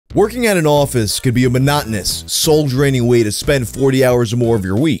Working at an office could be a monotonous, soul-draining way to spend 40 hours or more of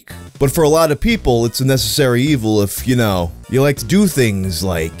your week. But for a lot of people, it's a necessary evil if, you like to do things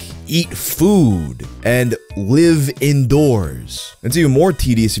like eat food and live indoors. It's even more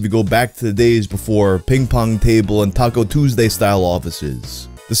tedious if you go back to the days before ping pong table and Taco Tuesday style offices.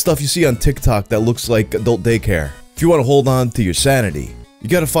 The stuff you see on TikTok that looks like adult daycare. If you want to hold on to your sanity, you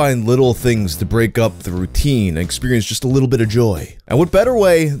gotta find little things to break up the routine and experience just a little bit of joy. And what better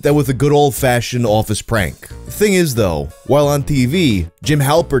way than with a good old-fashioned office prank? The thing is though, while on TV, Jim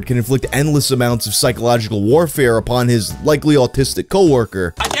Halpert can inflict endless amounts of psychological warfare upon his likely autistic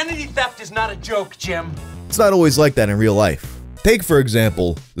coworker. Identity theft is not a joke, Jim. It's not always like that in real life. Take, for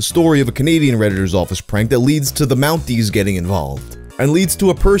example, the story of a Canadian Redditor's office prank that leads to the Mounties getting involved, and leads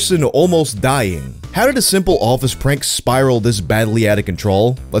to a person almost dying. How did a simple office prank spiral this badly out of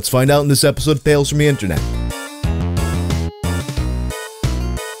control? Let's find out in this episode of Tales from the Internet.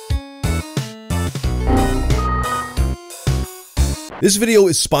 This video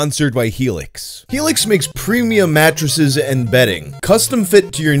is sponsored by Helix. Helix makes premium mattresses and bedding, custom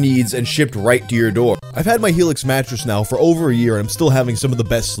fit to your needs and shipped right to your door. I've had my Helix mattress now for over a year and I'm still having some of the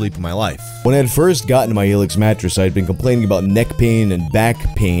best sleep in my life. When I had first gotten my Helix mattress, I had been complaining about neck pain and back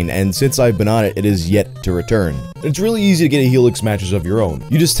pain, and since I've been on it, it is yet to return. It's really easy to get a Helix mattress of your own.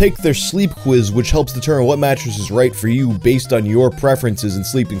 You just take their sleep quiz, which helps determine what mattress is right for you based on your preferences and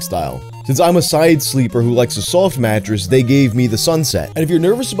sleeping style. Since I'm a side sleeper who likes a soft mattress, they gave me the Sunset. And if you're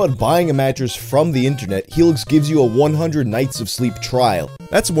nervous about buying a mattress from the internet, Helix gives you a 100 nights of sleep trial.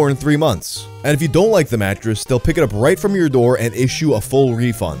 That's more than 3 months. And if you don't like the mattress, they'll pick it up right from your door and issue a full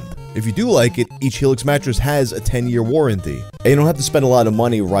refund. If you do like it, each Helix mattress has a 10-year warranty. And you don't have to spend a lot of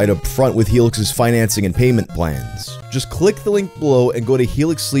money right up front with Helix's financing and payment plans. Just click the link below and go to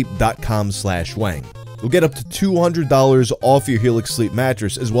helixsleep.com/wang. You'll get up to $200 off your Helix Sleep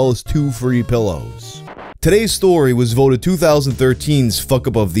mattress, as well as 2 free pillows. Today's story was voted 2013's Fuck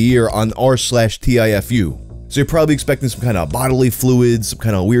Up of the Year on r/TIFU. So you're probably expecting some kind of bodily fluids, some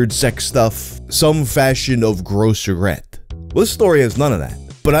kind of weird sex stuff, some fashion of gross regret. Well, this story has none of that.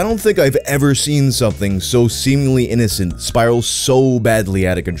 But I don't think I've ever seen something so seemingly innocent spiral so badly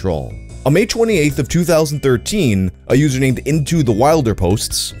out of control. On May 28th of 2013, a user named Into the Wilder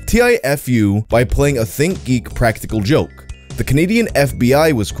posts, TIFU by playing a Think Geek practical joke. The Canadian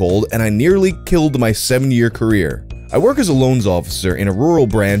FBI was called and I nearly killed my 7-year career. I work as a loans officer in a rural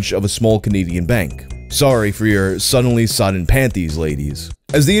branch of a small Canadian bank. Sorry for your suddenly sodden panties, ladies.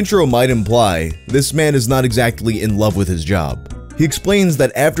 As the intro might imply, this man is not exactly in love with his job. He explains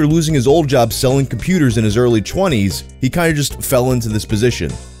that after losing his old job selling computers in his early 20s, he kinda just fell into this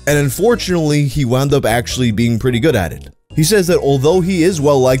position. And unfortunately, he wound up actually being pretty good at it. He says that although he is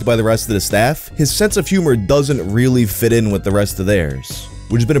well liked by the rest of the staff, his sense of humor doesn't really fit in with the rest of theirs,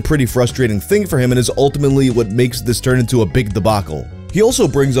 which has been a pretty frustrating thing for him and is ultimately what makes this turn into a big debacle. He also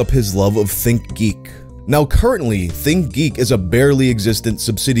brings up his love of Think Geek. Now currently, Think Geek is a barely existent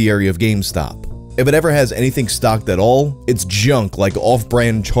subsidiary of GameStop. If it ever has anything stocked at all, it's junk like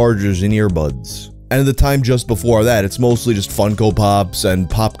off-brand chargers and earbuds. And at the time just before that, it's mostly just Funko Pops and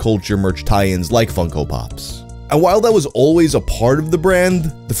pop culture merch tie-ins like Funko Pops. And while that was always a part of the brand,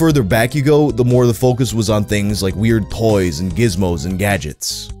 the further back you go, the more the focus was on things like weird toys and gizmos and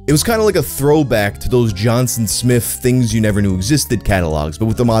gadgets. It was kind of like a throwback to those Johnson Smith things you never knew existed catalogs, but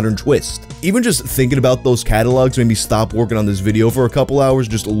with a modern twist. Even just thinking about those catalogs made me stop working on this video for a couple hours,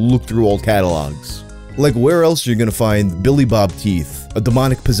 just look through old catalogs. Like, where else are you gonna find Billy Bob teeth, a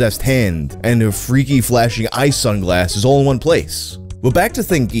demonic possessed hand, and a freaky flashing eye sunglasses all in one place? But back to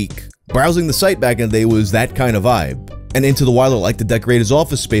Think Geek. Browsing the site back in the day was that kind of vibe, and Into the Wilder liked to decorate his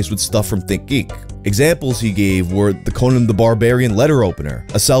office space with stuff from Think Geek. Examples he gave were the Conan the Barbarian letter opener,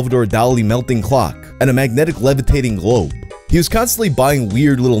 a Salvador Dali melting clock, and a magnetic levitating globe. He was constantly buying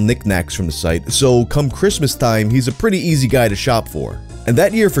weird little knickknacks from the site, so come Christmas time, he's a pretty easy guy to shop for. And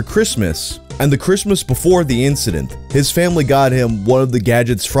that year for Christmas, and the Christmas before the incident, his family got him one of the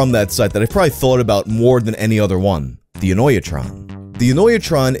gadgets from that site that I probably thought about more than any other one, the annoyatron. The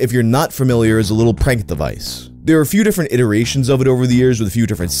annoyatron, if you're not familiar, is a little prank device. There are a few different iterations of it over the years with a few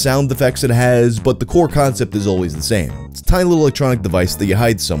different sound effects it has, but the core concept is always the same. It's a tiny little electronic device that you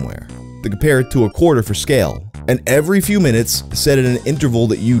hide somewhere. They compare it to a quarter for scale. And every few minutes, set at an interval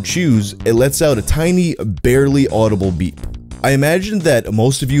that you choose, it lets out a tiny, barely audible beep. I imagine that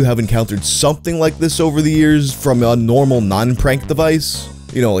most of you have encountered something like this over the years from a normal non-prank device.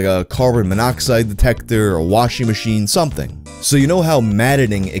 You know, like a carbon monoxide detector, a washing machine, something. So you know how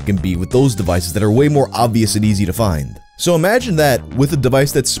maddening it can be with those devices that are way more obvious and easy to find. So imagine that with a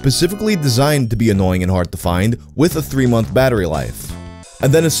device that's specifically designed to be annoying and hard to find, with a 3-month battery life.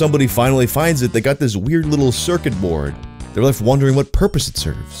 And then as somebody finally finds it, they got this weird little circuit board. They're left wondering what purpose it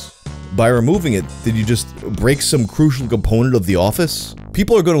serves. By removing it, did you just break some crucial component of the office?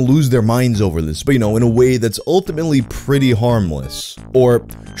 People are going to lose their minds over this, but in a way that's ultimately pretty harmless. Or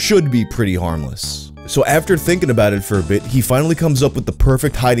should be pretty harmless. So after thinking about it for a bit, he finally comes up with the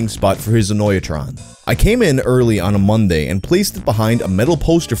perfect hiding spot for his annoyatron. I came in early on a Monday and placed it behind a metal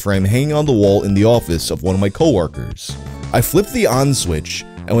poster frame hanging on the wall in the office of one of my coworkers. I flipped the on switch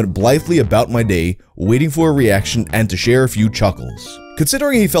and went blithely about my day, waiting for a reaction and to share a few chuckles.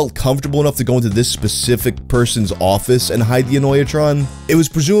 Considering he felt comfortable enough to go into this specific person's office and hide the annoyatron, it was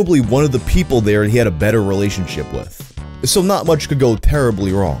presumably one of the people there he had a better relationship with. So not much could go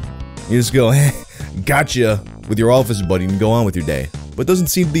terribly wrong. You just go, gotcha, with your office buddy and go on with your day. But it doesn't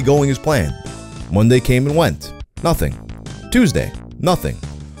seem to be going as planned. Monday came and went. Nothing. Tuesday. Nothing.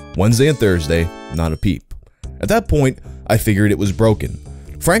 Wednesday and Thursday. Not a peep. At that point, I figured it was broken.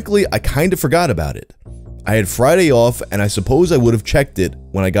 Frankly, I kinda forgot about it. I had Friday off, and I suppose I would have checked it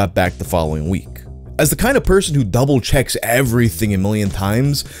when I got back the following week. As the kind of person who double checks everything a million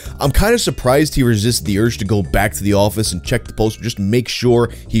times, I'm kinda surprised he resisted the urge to go back to the office and check the poster just to make sure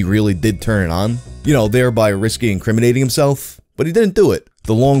he really did turn it on. Thereby risking incriminating himself. But he didn't do it.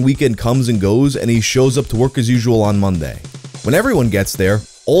 The long weekend comes and goes, and he shows up to work as usual on Monday. When everyone gets there,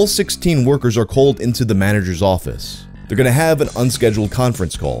 all 16 workers are called into the manager's office. They're gonna have an unscheduled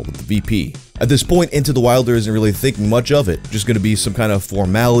conference call with the VP. At this point, Into the Wilder isn't really thinking much of it, just gonna be some kind of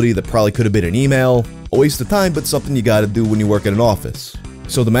formality that probably could have been an email, a waste of time, but something you gotta do when you work at an office.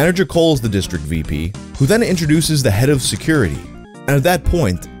 So the manager calls the district VP, who then introduces the head of security. And at that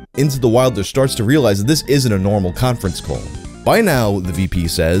point, Into the Wilder starts to realize that this isn't a normal conference call. By now, the VP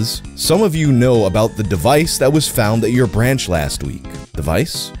says, some of you know about the device that was found at your branch last week.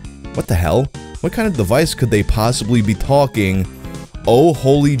 Device? What the hell? What kind of device could they possibly be talking? Oh,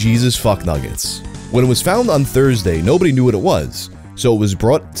 holy Jesus fuck nuggets. When it was found on Thursday, nobody knew what it was, so it was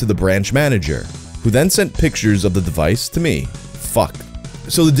brought to the branch manager, who then sent pictures of the device to me. Fuck.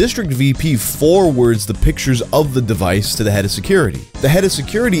 So the district VP forwards the pictures of the device to the head of security. The head of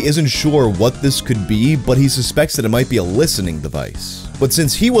security isn't sure what this could be, but he suspects that it might be a listening device. But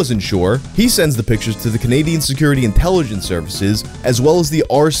since he wasn't sure, he sends the pictures to the Canadian Security Intelligence Services, as well as the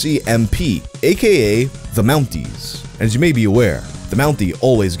RCMP, aka the Mounties. As you may be aware, the Mountie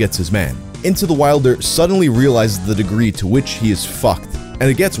always gets his man. Into the Wilder suddenly realizes the degree to which he is fucked. And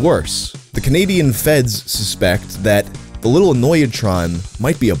it gets worse. The Canadian feds suspect that the little annoyatron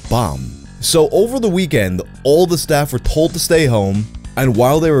might be a bomb. So over the weekend, all the staff were told to stay home, and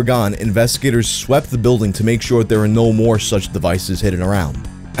while they were gone, investigators swept the building to make sure that there were no more such devices hidden around.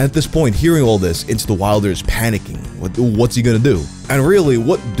 And at this point, hearing all this, Into the Wilder is panicking. What's he gonna do? And really,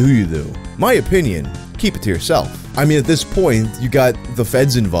 what do you do? My opinion, keep it to yourself. I mean, at this point, you got the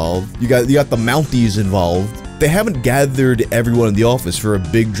feds involved, you got the Mounties involved. They haven't gathered everyone in the office for a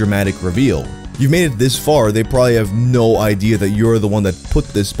big dramatic reveal. You've made it this far, they probably have no idea that you're the one that put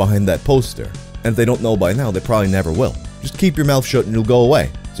this behind that poster. And if they don't know by now, they probably never will. Just keep your mouth shut and you'll go away.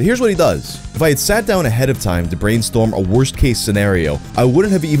 So here's what he does. If I had sat down ahead of time to brainstorm a worst case scenario, I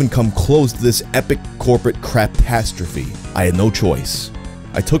wouldn't have even come close to this epic corporate craptastrophe. I had no choice.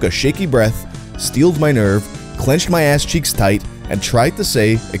 I took a shaky breath, steeled my nerve, clenched my ass cheeks tight, and tried to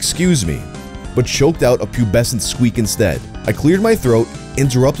say, excuse me, but choked out a pubescent squeak instead. I cleared my throat,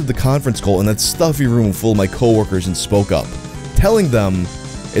 interrupted the conference call in that stuffy room full of my coworkers and spoke up, telling them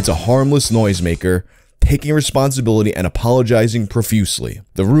it's a harmless noisemaker, taking responsibility and apologizing profusely.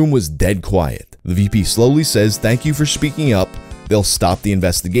 The room was dead quiet. The VP slowly says thank you for speaking up, they'll stop the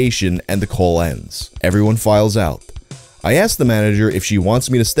investigation, and the call ends. Everyone files out. I asked the manager if she wants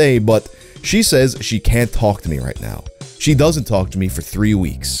me to stay, but she says she can't talk to me right now. She doesn't talk to me for 3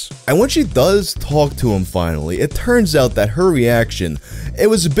 weeks. And when she does talk to him finally, it turns out that her reaction, it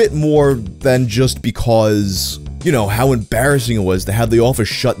was a bit more than just because, how embarrassing it was to have the office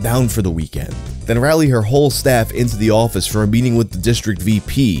shut down for the weekend. Then rally her whole staff into the office for a meeting with the district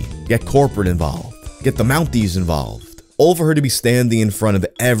VP, get corporate involved, get the Mounties involved. All for her to be standing in front of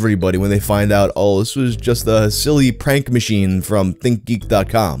everybody when they find out, oh, this was just a silly prank machine from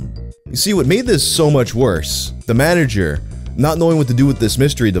thinkgeek.com. You see, what made this so much worse, the manager, not knowing what to do with this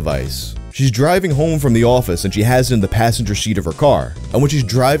mystery device. She's driving home from the office and she has it in the passenger seat of her car. And when she's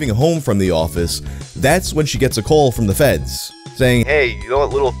driving home from the office, that's when she gets a call from the feds, saying, hey, you know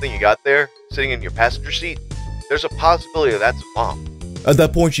that little thing you got there, sitting in your passenger seat? There's a possibility that that's a bomb. At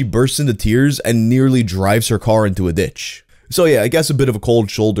that point, she bursts into tears and nearly drives her car into a ditch. So yeah, I guess a bit of a cold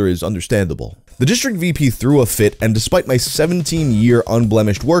shoulder is understandable. The district VP threw a fit, and despite my 17-year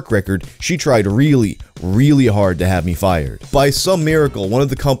unblemished work record, she tried really hard to have me fired. By some miracle, one of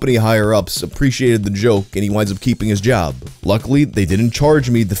the company higher-ups appreciated the joke and he winds up keeping his job. Luckily, they didn't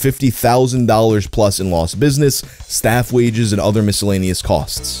charge me the $50,000 plus in lost business, staff wages, and other miscellaneous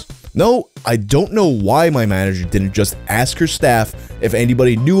costs. No, I don't know why my manager didn't just ask her staff if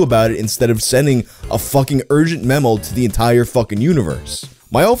anybody knew about it instead of sending a fucking urgent memo to the entire fucking universe.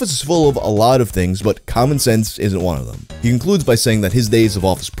 My office is full of a lot of things, but common sense isn't one of them. He concludes by saying that his days of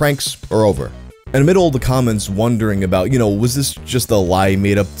office pranks are over. And amid all the comments wondering about, was this just a lie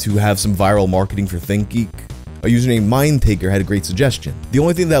made up to have some viral marketing for ThinkGeek? A user named MindTaker had a great suggestion. The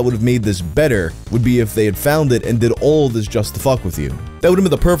only thing that would have made this better would be if they had found it and did all of this just to fuck with you. That would have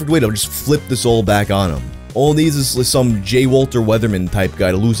been the perfect way to just flip this all back on him. All it needs is some J. Walter Weatherman type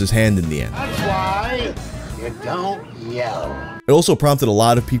guy to lose his hand in the end. That's why you don't yell. It also prompted a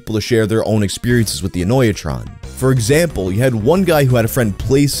lot of people to share their own experiences with the annoyatron. For example, you had one guy who had a friend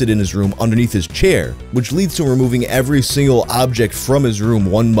place it in his room underneath his chair, which leads to him removing every single object from his room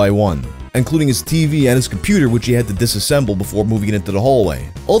one by one, including his TV and his computer, which he had to disassemble before moving it into the hallway.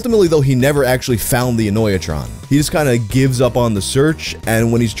 Ultimately though, he never actually found the annoyatron. He just kinda gives up on the search,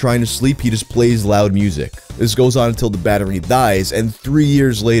 and when he's trying to sleep, he just plays loud music. This goes on until the battery dies, and 3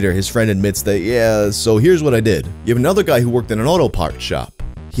 years later, his friend admits that, yeah, so here's what I did. You have another guy who worked in an auto parts shop.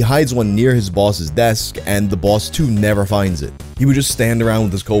 He hides one near his boss's desk, and the boss too never finds it. He would just stand around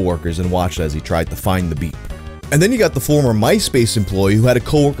with his coworkers and watch as he tried to find the beep. And then you got the former MySpace employee who had a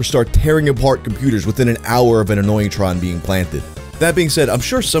coworker start tearing apart computers within an hour of an annoyatron being planted. That being said, I'm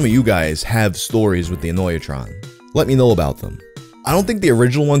sure some of you guys have stories with the annoyatron. Let me know about them. I don't think the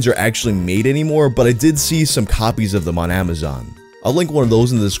original ones are actually made anymore, but I did see some copies of them on Amazon. I'll link one of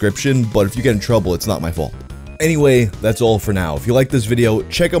those in the description, but if you get in trouble, it's not my fault. Anyway, that's all for now. If you like this video,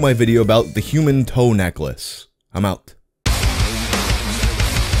 check out my video about the human toe necklace. I'm out.